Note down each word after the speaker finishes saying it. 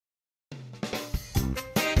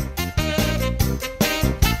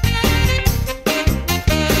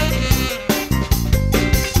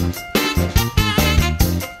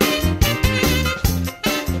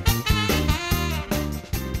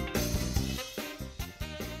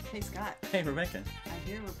Scott. Hey, Rebecca. I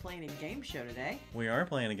hear we're playing a game show today. We are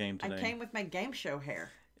playing a game today. I came with my game show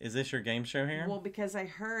hair. Is this your game show hair? Well, because I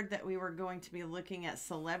heard that we were going to be looking at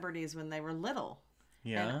celebrities when they were little.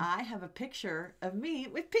 Yeah. And I have a picture of me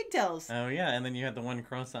with pigtails. Oh, yeah. And then you had the one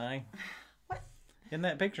crossed eye. What? In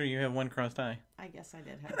that picture, you have one crossed eye. I guess I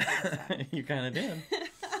did have a crossed eye. You kind of did.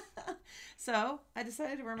 So I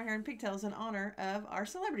decided to wear my hair in pigtails in honor of our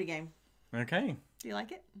celebrity game. Okay. Do you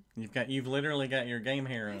like it? You've literally got your game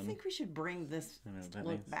hair on. I think we should bring this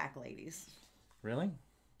look back, ladies. Really?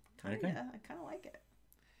 Kinda, okay. I kind of like it.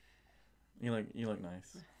 You look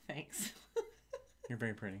nice. Thanks. You're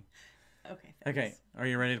very pretty. Okay. Thanks. Okay. Are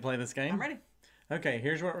you ready to play this game? I'm ready. Okay.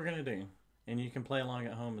 Here's what we're gonna do, and you can play along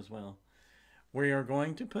at home as well. We are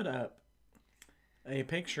going to put up a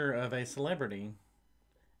picture of a celebrity,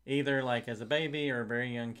 either like as a baby or a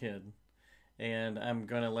very young kid. And I'm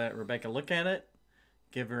going to let Rebecca look at it,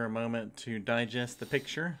 give her a moment to digest the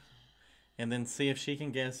picture, and then see if she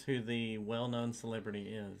can guess who the well-known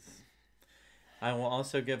celebrity is. I will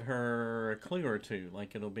also give her a clue or two.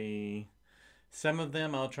 Like it'll be, some of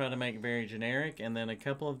them I'll try to make very generic, and then a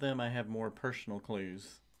couple of them I have more personal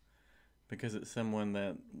clues because it's someone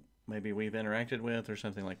that maybe we've interacted with or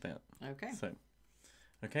something like that. Okay. So,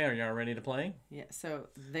 okay, are y'all ready to play? Yeah, so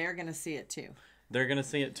they're going to see it too. They're going to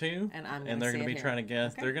see it too. And I'm and they're going to be trying to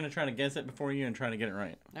guess. Okay. They're going to try to guess it before you and try to get it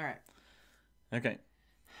right. All right. Okay.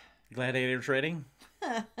 Gladiators ready?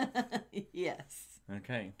 Yes.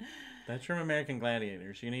 Okay. That's from American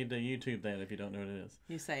Gladiators. You need to YouTube that if you don't know what it is.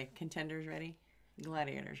 You say contenders ready?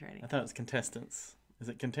 Gladiators ready. I thought it was contestants. Is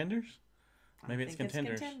it contenders? Maybe it's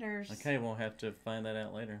contenders. It's contenders. Okay, we'll have to find that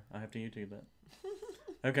out later. I'll have to YouTube that.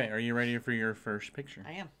 Okay, are you ready for your first picture?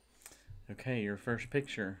 I am. Okay, your first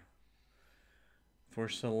picture for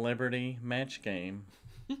Celebrity Match Game.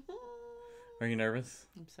 Are you nervous?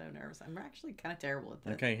 I'm so nervous. I'm actually kind of terrible at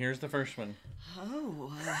this. Okay, here's the first one.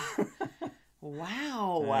 Oh.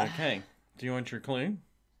 Wow. Okay. Do you want your clue?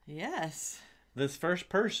 Yes. This first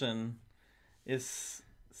person is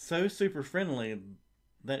so super friendly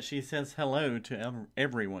that she says hello to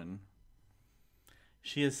everyone.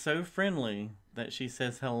 She is so friendly that she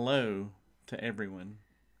says hello to everyone.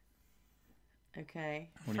 Okay.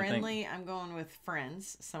 What do you Friendly, I'm going with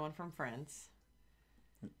Friends. Someone from Friends.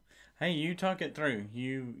 Hey, you talk it through.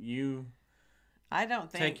 You I don't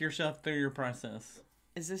think... take yourself through your process.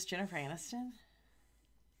 Is this Jennifer Aniston?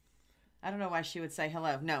 I don't know why she would say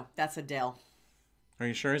hello. No, that's Adele. Are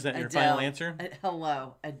you sure? Is that your Adele. final answer?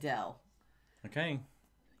 Hello, Adele. Okay.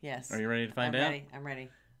 Yes. Are you ready to find I'm out? ready. I'm ready.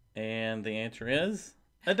 And the answer is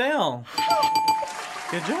Adele.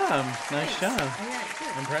 Good job. Nice job. All right, good.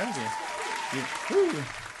 I'm proud of you. Woo.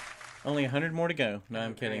 Only 100 more to go. No,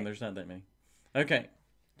 I'm kidding. Great. There's not that many. Okay.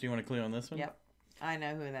 Do you want a clue on this one? Yep. I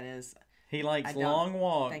know who that is. He likes I don't long think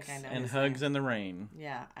walks I know and his hugs name. in the rain.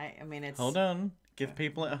 Yeah. I mean, it's... Hold on. Give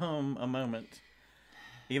people at home a moment.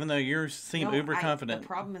 Even though you seem No, uber confident. The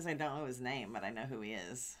problem is I don't know his name, but I know who he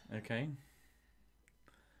is. Okay.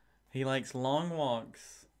 He likes long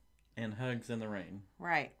walks and hugs in the rain.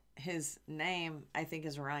 Right. His name, I think,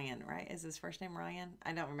 is Ryan, right? Is his first name Ryan?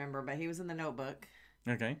 I don't remember, but he was in The Notebook.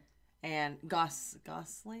 Okay. And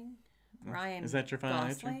Gosling? Ryan Is that your final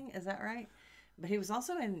answer? Gosling? Is that right? But he was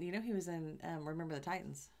also in, he was in Remember the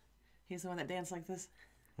Titans. He's the one that danced like this.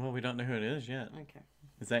 Well, we don't know who it is yet. Okay.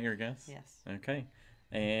 Is that your guess? Yes. Okay.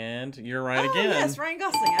 And you're right Oh, again. yes, Ryan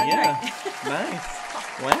Gosling. That's Yeah. right. Nice.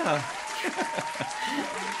 Wow.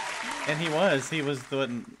 And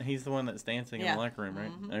he's the one that's dancing in the locker room,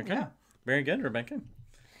 right? Mm-hmm. Okay. Yeah. Very good, Rebecca.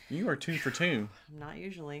 You are 2 for 2. Not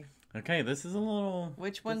usually. Okay, this is a little...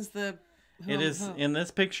 Which one's the... In this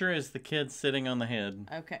picture is the kid sitting on the head.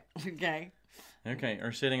 Okay. Okay. Okay,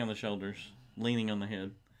 or sitting on the shoulders, leaning on the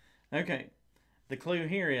head. Okay. The clue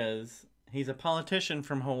here is he's a politician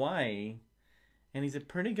from Hawaii, and he's a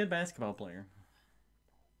pretty good basketball player.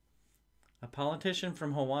 A politician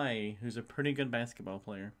from Hawaii who's a pretty good basketball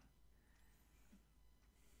player.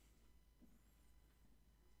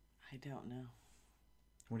 I don't know.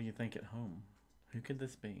 What do you think at home? Who could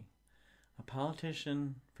this be? A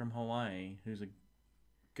politician from Hawaii who's a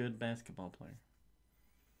good basketball player.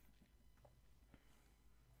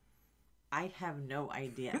 I have no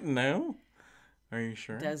idea. No? Are you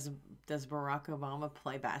sure? Does Barack Obama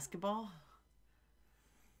play basketball?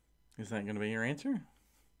 Is that going to be your answer?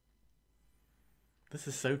 This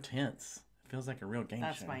is so tense. It feels like a real game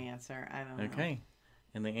That's show. my answer. I don't know. Okay.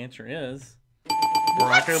 And the answer is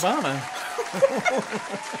Barack Obama.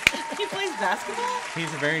 He plays basketball?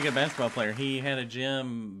 He's a very good basketball player. He had a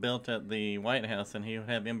gym built at the White House, and he would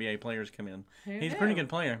have NBA players come in. He's a pretty good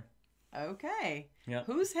player. Okay. Yep.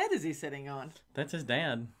 Whose head is he sitting on? That's his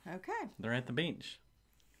dad. Okay. They're at the beach.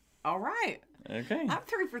 All right. Okay. I'm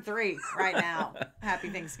 3 for 3 right now. Happy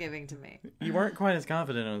Thanksgiving to me. You weren't quite as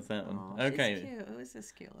confident on that one. Aw, Okay. She's cute. Who is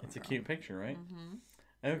this cute little It's a girl? cute picture, right?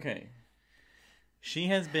 Mm-hmm. Okay. She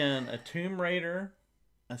has been a Tomb Raider,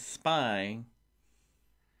 a spy,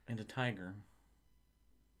 and a tiger.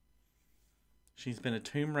 She's been a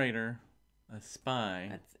Tomb Raider, a spy,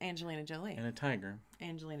 That's Angelina Jolie. and a tiger.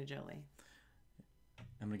 Angelina Jolie.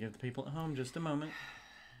 I'm going to give the people at home just a moment.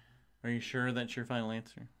 Are you sure that's your final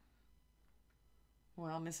answer?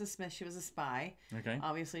 Well, Mrs. Smith, she was a spy. Okay.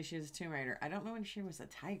 Obviously, she was a Tomb Raider. I don't know when she was a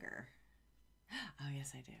tiger. Oh,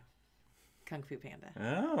 yes, I do. Kung Fu Panda.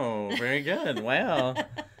 Oh, very good. Wow.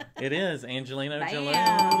 It is Angelina Bam. Jolie.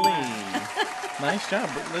 Nice job.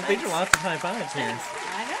 These are lots of high fives here.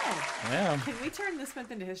 I know. Wow. Can we turn this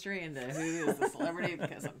month into history into who is the celebrity?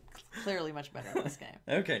 Because I'm clearly much better at this game.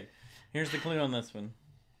 Okay. Here's the clue on this one.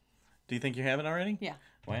 Do you think you have it already? Yeah.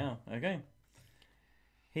 Wow. Okay.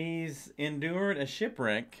 He's endured a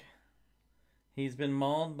shipwreck. He's been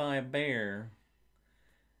mauled by a bear.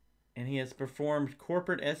 And he has performed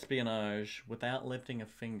corporate espionage without lifting a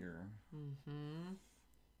finger. Mm-hmm.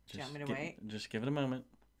 Do you want me to wait? Just give it a moment.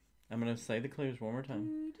 I'm going to say the clues one more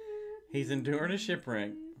time. He's endured a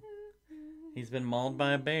shipwreck. He's been mauled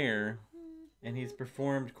by a bear. And he's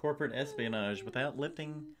performed corporate espionage without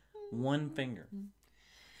lifting one finger.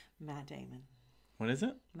 Matt Damon. What is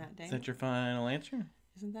it? Matt Damon. Is that your final answer?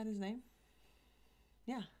 Isn't that his name?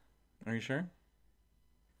 Yeah. Are you sure?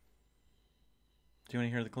 Do you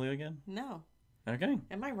want to hear the clue again? No. Okay.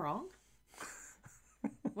 Am I wrong?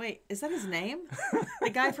 Wait, is that his name? The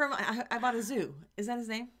guy from I Bought a Zoo. Is that his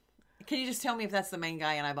name? Can you just tell me if that's the main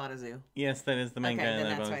guy in I Bought a Zoo? Yes, that is the main Okay, guy. then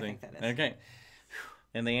in that's that what I think that is. Okay.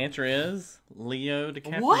 And the answer is Leo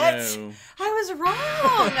DiCaprio. What? I was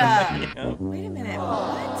wrong. Yep. Wait a minute.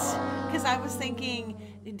 What? Because I was thinking,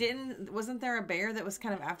 wasn't there a bear that was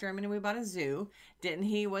kind of after him and we bought a zoo?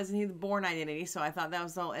 Wasn't he the Born Identity? So I thought that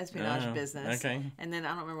was the whole espionage business. Okay. And then I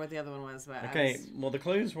don't remember what the other one was. But Okay. Well, the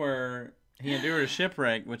clues were he endured a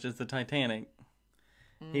shipwreck, which is the Titanic.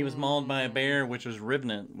 He was mauled by a bear, which was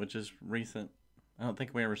Revenant, which is recent. I don't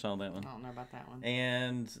think we ever saw that one. I don't know about that one.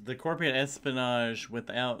 And the corporate espionage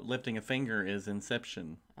without lifting a finger is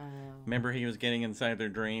Inception. Remember, he was getting inside their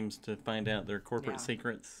dreams to find out their corporate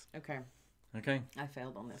secrets. Okay. Okay. I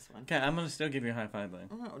failed on this one. Okay, I'm going to still give you a high five, though.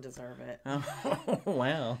 I don't deserve it. Oh,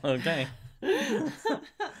 wow. Okay.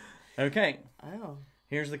 Okay. Oh.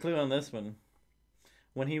 Here's the clue on this one.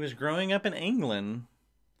 When he was growing up in England,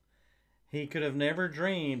 he could have never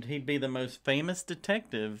dreamed he'd be the most famous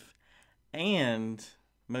detective and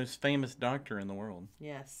most famous doctor in the world.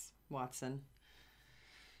 Yes, Watson.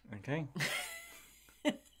 Okay.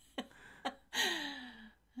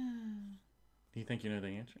 Do you think you know the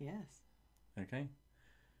answer? Yes. Okay.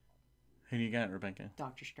 Who do you got, Rebecca?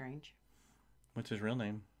 Doctor Strange. What's his real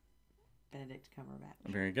name? Benedict Cumberbatch.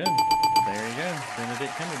 Very good. There you go.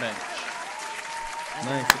 Benedict Cumberbatch.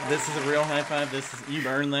 Nice. This is a real high five. You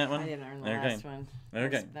earned that one? I didn't earn the last one.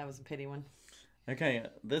 Okay. That was a pity one. Okay.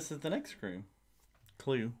 This is the next clue.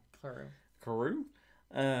 Clue.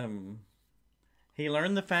 He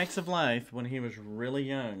learned the facts of life when he was really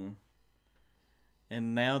young.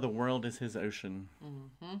 And now the world is his ocean.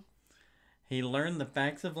 Mm-hmm. He learned the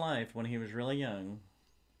facts of life when he was really young.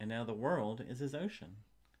 And now the world is his ocean.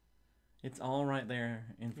 It's all right there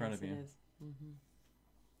in front of you. Yes, it is.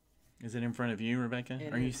 Mm-hmm. Is it in front of you, Rebecca?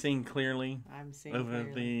 It Are you is. seeing clearly? I'm seeing over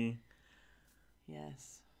clearly. the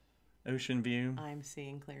Yes. ocean view? I'm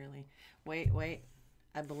seeing clearly. Wait.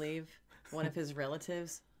 I believe one of his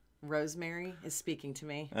relatives, Rosemary, is speaking to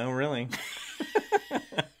me. Oh, really?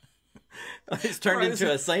 It's turned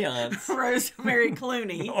into a seance. Rosemary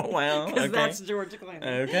Clooney. Oh, wow. Because Okay. that's George Clooney.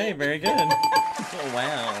 Okay, very good. Oh,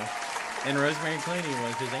 wow. And Rosemary Clooney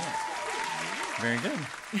was his aunt. Very good.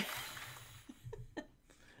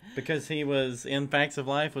 Because he was in Facts of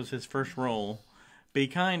Life was his first role. Be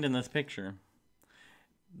kind in this picture.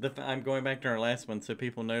 I'm going back to our last one so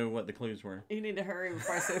people know what the clues were. You need to hurry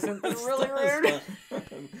before I say something really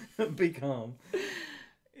rude. Be calm.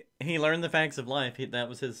 He learned the Facts of Life. That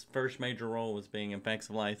was his first major role, was being in Facts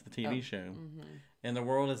of Life, the TV show. Mm-hmm. And the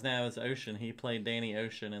world is now his ocean. He played Danny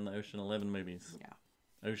Ocean in the Ocean 11 movies.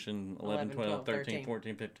 Yeah. Ocean 11, 12, 13,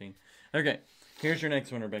 14, 15. Okay, here's your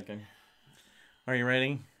next one, Rebecca. Are you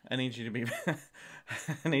ready? I need you to be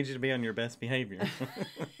I need you to be on your best behavior.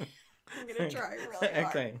 I'm going to try really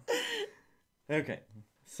hard. Okay.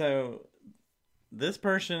 So, this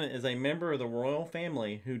person is a member of the royal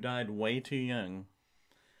family who died way too young.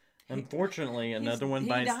 Unfortunately, another one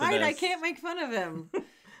bites the dust. He died. I can't make fun of him.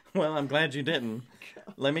 Well, I'm glad you didn't.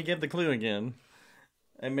 Let me give the clue again.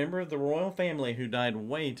 A member of the royal family who died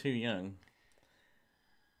way too young.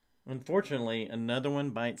 Unfortunately, another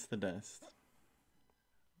one bites the dust.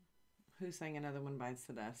 Who's saying another one bites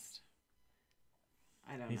the dust?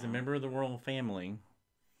 I don't know. He's a member of the royal family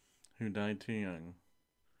who died too young.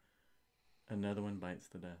 Another one bites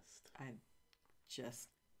the dust. I just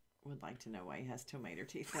would like to know why he has tomato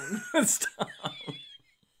teeth in. Stop.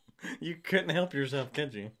 You couldn't help yourself,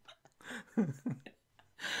 could you?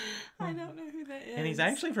 I don't know who that is. And he's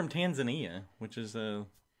actually from Tanzania, which is a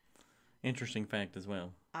interesting fact as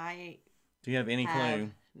well. Do you have any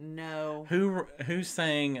clue? No. Who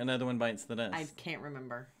sang Another One Bites the Dust? I can't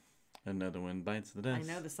remember. Another One Bites the Dust.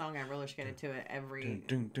 I know the song. I roller skated to it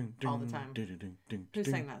all the time. Who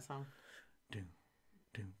sang that song?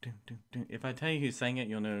 If I tell you who sang it,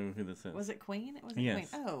 you'll know who this is. Was it Queen? It wasn't Yes.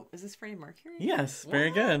 Queen. Oh, is this Freddie Mercury? Yes,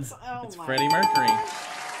 very good. Oh, it's Freddie Mercury.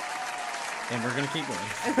 And we're going to keep going.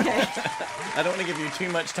 Okay. I don't want to give you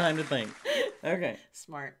too much time to think. Okay.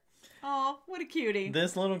 Smart. Oh, what a cutie.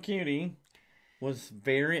 This little cutie was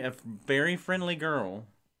a very friendly girl.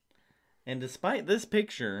 And despite this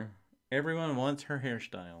picture, everyone wants her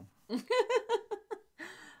hairstyle.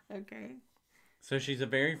 Okay. So she's a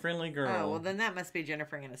very friendly girl. Oh, well then that must be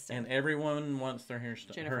Jennifer Aniston. And everyone wants their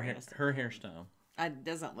hairstyle. Her hairstyle. It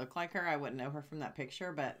doesn't look like her. I wouldn't know her from that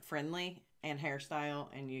picture, but friendly and hairstyle,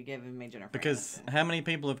 and you giving me Jennifer Because Aniston. How many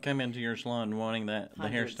people have come into your salon wanting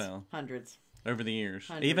Hundreds. the hairstyle? Hundreds. Over the years.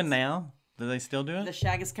 Hundreds. Even now? Do they still do it? The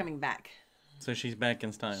shag is coming back. So she's back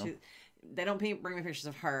in style. They don't bring me pictures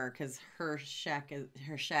of her because her shag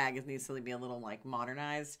needs to be a little like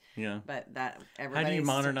modernized. Yeah. But that How do you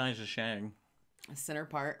modernize a shag? A center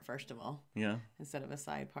part, first of all. Yeah. Instead of a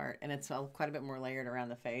side part. And it's quite a bit more layered around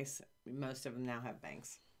the face. Most of them now have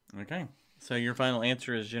bangs. Okay. So your final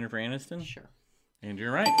answer is Jennifer Aniston? Sure. And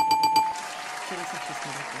you're right. She looks like she's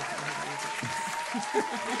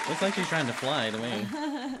Looks like she's trying to fly to me.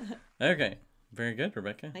 Okay. Very good,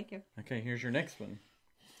 Rebecca. Thank you. Okay, here's your next one.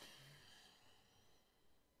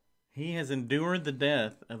 He has endured the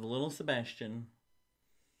death of little Sebastian,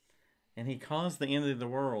 and he caused the end of the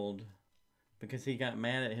world because he got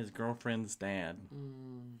mad at his girlfriend's dad.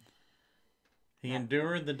 He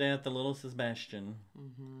endured the death of little Sebastian,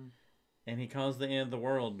 and he caused the end of the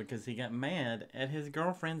world because he got mad at his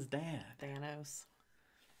girlfriend's dad. Thanos.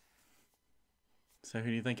 So who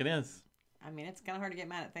do you think it is? I mean, it's kind of hard to get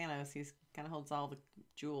mad at Thanos. He kind of holds all the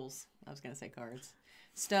jewels. I was going to say cards.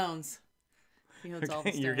 Stones. He holds all the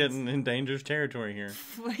stones. You're getting in dangerous territory here.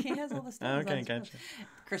 He has all the stones. Okay, gotcha.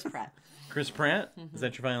 Chris Pratt. Chris Pratt? Is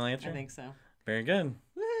that your final answer? I think so. Very good.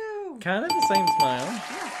 Woo! Kind of the same smile.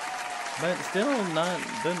 Yeah. But still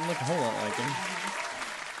doesn't look a whole lot like him.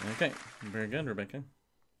 Okay. Very good, Rebecca.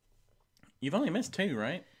 You've only missed 2,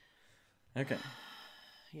 right? Okay.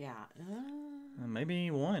 Yeah. Maybe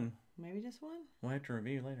 1. Maybe just 1? We'll have to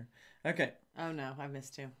review later. Okay. Oh, no. I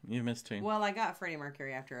missed 2. You missed 2. Well, I got Freddie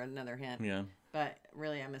Mercury after another hint. Yeah. But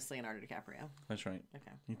really, I missed Leonardo DiCaprio. That's right.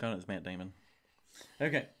 Okay. You thought it was Matt Damon.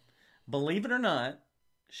 Okay. Believe it or not,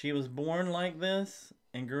 she was born like this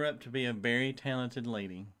and grew up to be a very talented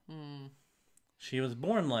lady. She was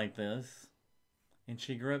born like this, and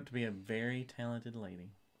she grew up to be a very talented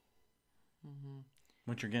lady.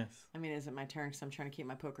 What's your guess? I mean, is it my turn? Because I'm trying to keep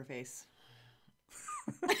my poker face.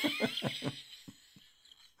 Do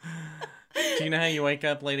you know how you wake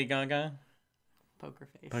up, Lady Gaga? Poker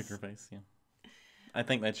face. Poker face, yeah. I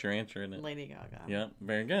think that's your answer, isn't it? Lady Gaga. Yeah,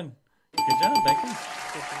 very good. Good job, Becky.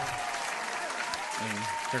 Good job.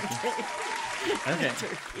 Turkey. Okay.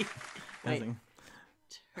 Turkey. Wait. Nothing.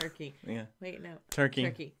 Turkey. Yeah. Wait, no. Turkey.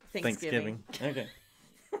 Turkey. Thanksgiving. Okay.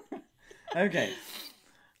 Okay.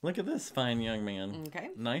 Look at this fine young man.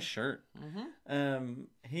 Okay. Nice shirt.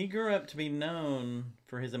 He grew up to be known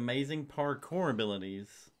for his amazing parkour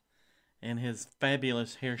abilities and his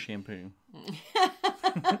fabulous hair shampoo.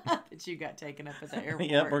 That you got taken up at the airport.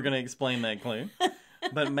 Yep, we're going to explain that clue.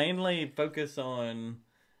 But mainly focus on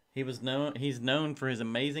he's known for his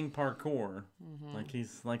amazing parkour. Like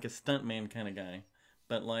he's like a stuntman kind of guy,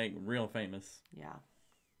 but like real famous. Yeah.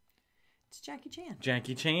 It's Jackie Chan.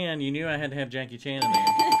 Jackie Chan. You knew I had to have Jackie Chan in there.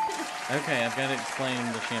 Okay, I've got to explain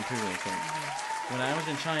the shampoo real quick. When I was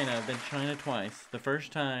in China, I've been to China twice. The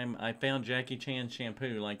first time I found Jackie Chan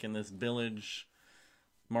shampoo like in this village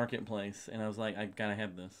marketplace, and I was like, I've got to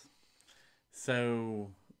have this.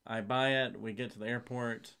 So I buy it. We get to the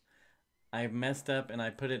airport. I messed up and I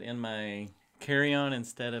put it in my carry-on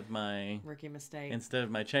instead of my rookie mistake. Instead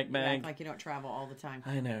of my check You bag. act like you don't travel all the time.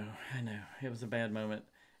 I know. It was a bad moment.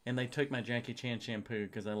 And they took my Jackie Chan shampoo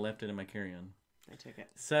because I left it in my carry-on. They took it.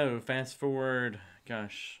 So, fast forward,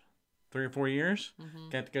 gosh, 3 or 4 years.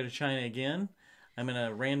 Got to go to China again. I'm in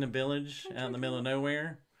a random village out in the middle of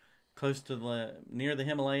nowhere, close to near the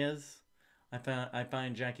Himalayas. I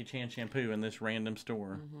find Jackie Chan shampoo in this random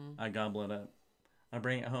store. I gobble it up. I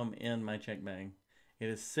bring it home in my check bag. It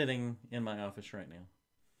is sitting in my office right now.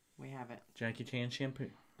 We have it. Jackie Chan shampoo.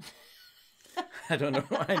 I don't know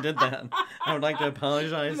why I did that. I would like to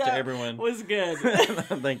apologize to everyone. Was good.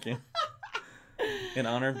 Thank you. In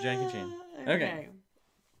honor of Jackie Chan. Okay.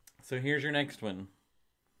 So here's your next one.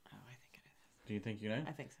 Oh, I think I know this. Do you think you know?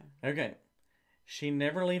 I think so. Okay. She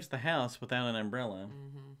never leaves the house without an umbrella.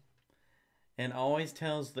 And always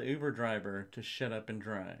tells the Uber driver to shut up and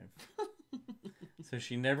drive. So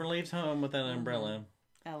she never leaves home without an umbrella.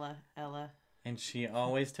 Ella. And she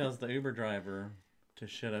always tells the Uber driver to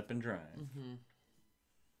shut up and drive.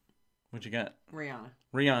 What you got?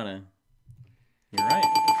 Rihanna. You're right.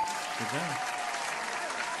 Good job.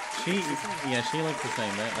 She looks the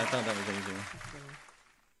same. I thought that was easier.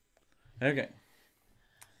 Okay.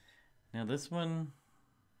 Now this one,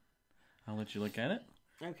 I'll let you look at it.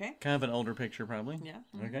 Okay. Kind of an older picture, probably. Yeah.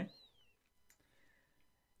 Okay.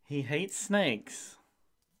 He hates snakes.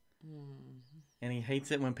 And he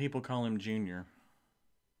hates it when people call him Junior.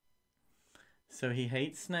 So he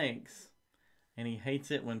hates snakes. And he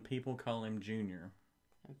hates it when people call him Junior.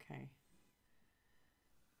 Okay.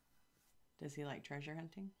 Does he like treasure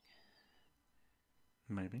hunting?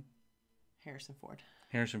 Maybe. Harrison Ford.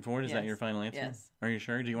 Harrison Ford? Is that your final answer? Yes. Are you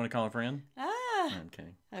sure? Do you want to call a friend? I'm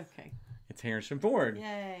kidding. Okay. It's Harrison Ford.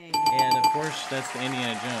 Yay. And of course, that's the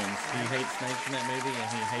Indiana Jones. He hates snakes in that movie, and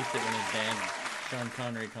he hates it when his dad, Sean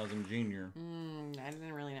Connery, calls him Junior. I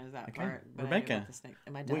didn't really know that part. But Rebecca. I knew about the snake.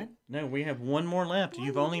 Am I done? No, we have one more left.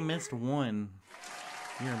 You've only missed one.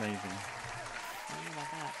 You're amazing. I don't know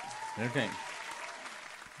about that. Okay.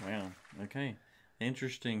 Wow. Okay.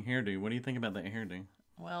 Interesting hairdo. What do you think about that hairdo?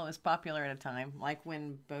 Well, it was popular at a time, like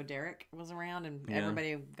when Bo Derek was around, and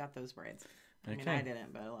everybody got those braids. I mean, I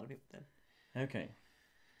didn't, but a lot of people did. Okay.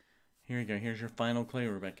 Here you go. Here's your final clue,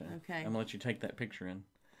 Rebecca. Okay. I'm going to let you take that picture in.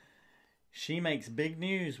 She makes big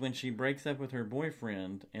news when she breaks up with her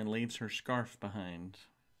boyfriend and leaves her scarf behind.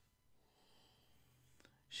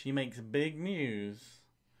 She makes big news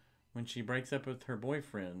when she breaks up with her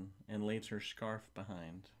boyfriend and leaves her scarf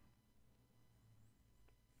behind.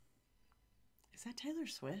 Is that Taylor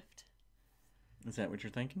Swift? Is that what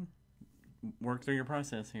you're thinking? Work through your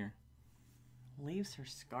process here. Leaves her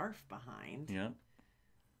scarf behind? Yep.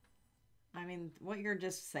 I mean, what you're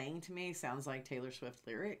just saying to me sounds like Taylor Swift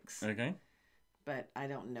lyrics. Okay. But I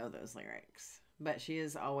don't know those lyrics. But she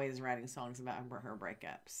is always writing songs about her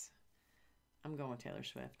breakups. I'm going with Taylor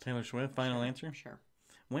Swift. Taylor Swift, final answer? Sure.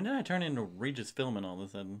 When did I turn into Regis Philbin all of a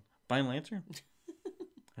sudden? Final answer?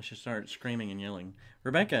 I should start screaming and yelling.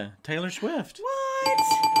 Rebecca, Taylor Swift. What?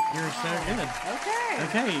 You're so good. Okay.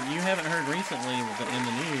 Okay, you haven't heard recently, but in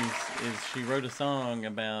the news, is she wrote a song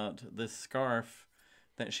about this scarf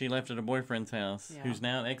that she left at a boyfriend's house, who's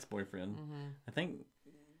now an ex-boyfriend. I think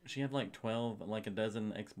she had like 12, like a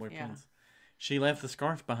dozen ex-boyfriends. Yeah. She left the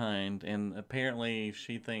scarf behind, and apparently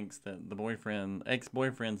she thinks that the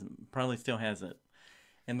ex-boyfriend probably still has it.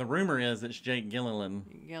 And the rumor is it's Jake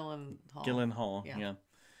Gyllenhaal. Gyllenhaal, yeah.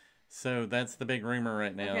 So that's the big rumor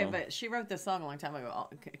right now. Okay, but she wrote this song a long time ago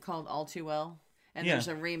called All Too Well. And there's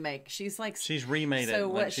a remake. She's remade it. So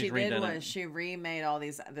what she did was she remade all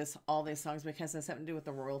these songs because it has something to do with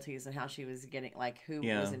the royalties and how she was getting, like, who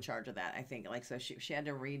was in charge of that, I think. Like, so she had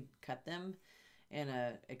to recut them in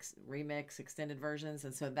a remix, extended versions.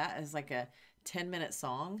 And so that is like a 10-minute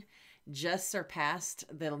song. Just surpassed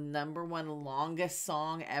the #1 longest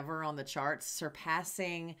song ever on the charts,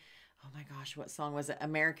 surpassing, oh my gosh, what song was it?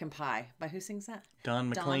 American Pie. By who sings that? Don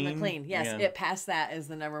McLean. Don McLean. Yes, it passed that as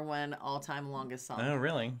the #1 all-time longest song. Oh,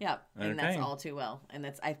 really? Yep. And that's All Too Well. And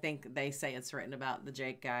that's, I think they say it's written about the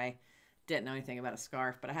Jake guy. Didn't know anything about a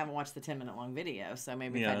scarf, but I haven't watched the 10-minute long video, so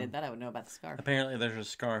maybe if I did that, I would know about the scarf. Apparently there's a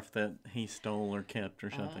scarf that he stole or kept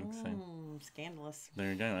or something. Scandalous.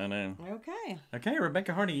 There you go, I know. Okay,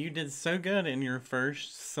 Rebecca Hardy, you did so good in your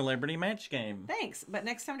first celebrity match game. Thanks, but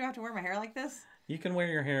next time do I have to wear my hair like this? You can wear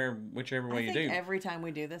your hair whichever way you do. Every time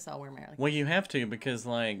we do this, I'll wear my hair like this. Well, you have to, because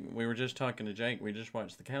like we were just talking to Jake, we just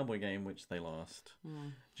watched the Cowboy game, which they lost.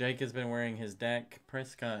 Jake has been wearing his Dak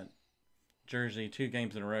Prescott jersey 2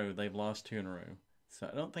 games in a row. They've lost 2 in a row. So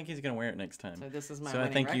I don't think he's going to wear it next time. So this is my So I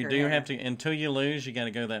think you do have to, until you lose, you got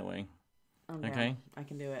to go that way. Okay. I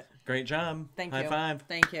can do it. Great job. Thank you. High five.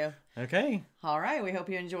 Thank you. Okay. All right. We hope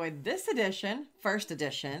you enjoyed this first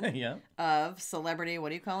edition Yeah. of Celebrity.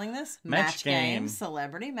 What are you calling this? Match game.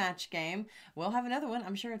 Celebrity Match Game. We'll have another one,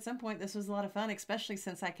 I'm sure, at some point. This was a lot of fun, especially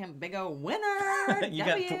since I came big old winner.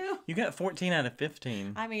 You got 14 out of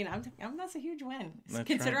 15. I mean, that's a huge win. That's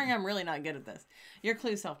considering right. I'm really not good at this. Your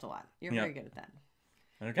clues helped a lot. You're very good at that.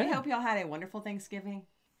 Okay. We hope y'all had a wonderful Thanksgiving.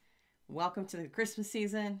 Welcome to the Christmas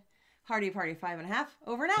season. Hardy Party 5.5.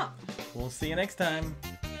 Over and out. We'll see you next time.